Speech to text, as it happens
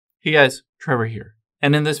Hey guys, Trevor here.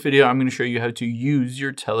 And in this video, I'm going to show you how to use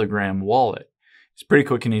your Telegram wallet. It's pretty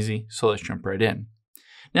quick and easy, so let's jump right in.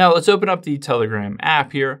 Now let's open up the Telegram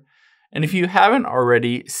app here. And if you haven't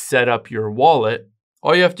already set up your wallet,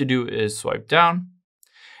 all you have to do is swipe down.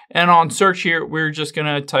 And on search here, we're just going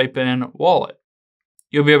to type in wallet.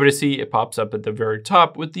 You'll be able to see it pops up at the very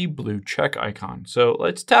top with the blue check icon. So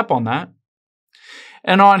let's tap on that.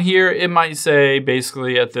 And on here, it might say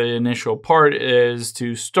basically at the initial part is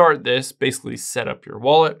to start this, basically set up your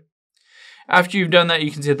wallet. After you've done that, you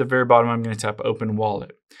can see at the very bottom, I'm going to tap open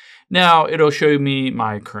wallet. Now it'll show me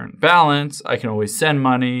my current balance. I can always send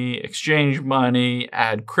money, exchange money,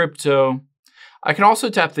 add crypto. I can also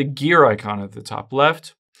tap the gear icon at the top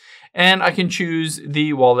left. And I can choose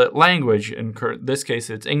the wallet language. In this case,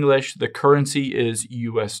 it's English. The currency is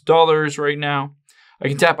US dollars right now. I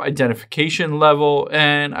can tap identification level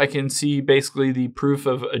and I can see basically the proof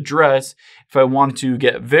of address. If I want to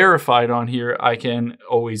get verified on here, I can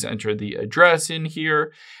always enter the address in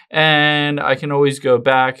here and I can always go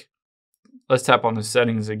back. Let's tap on the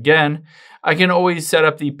settings again. I can always set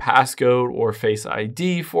up the passcode or Face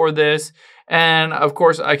ID for this. And of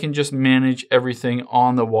course, I can just manage everything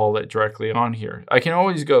on the wallet directly on here. I can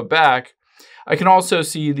always go back. I can also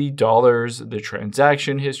see the dollars, the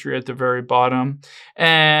transaction history at the very bottom,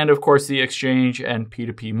 and of course the exchange and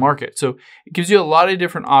P2P market. So it gives you a lot of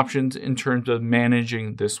different options in terms of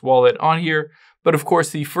managing this wallet on here. But of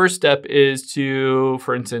course, the first step is to,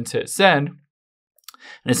 for instance, hit send. And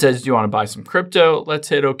it says, do you want to buy some crypto? Let's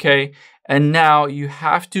hit OK. And now you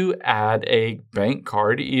have to add a bank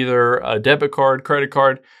card, either a debit card, credit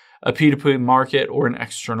card, a P2P market, or an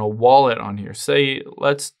external wallet on here. Say,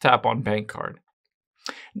 let's tap on bank card.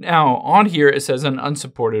 Now on here, it says an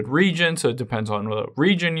unsupported region. So it depends on what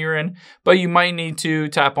region you're in, but you might need to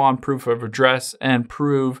tap on proof of address and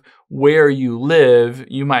prove where you live.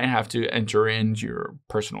 You might have to enter in your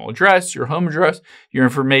personal address, your home address, your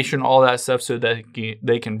information, all that stuff so that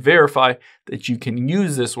they can verify that you can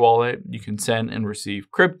use this wallet. You can send and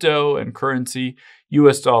receive crypto and currency,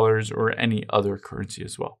 US dollars, or any other currency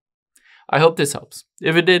as well. I hope this helps.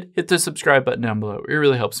 If it did, hit the subscribe button down below. It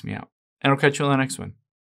really helps me out. And I'll catch you on the next one.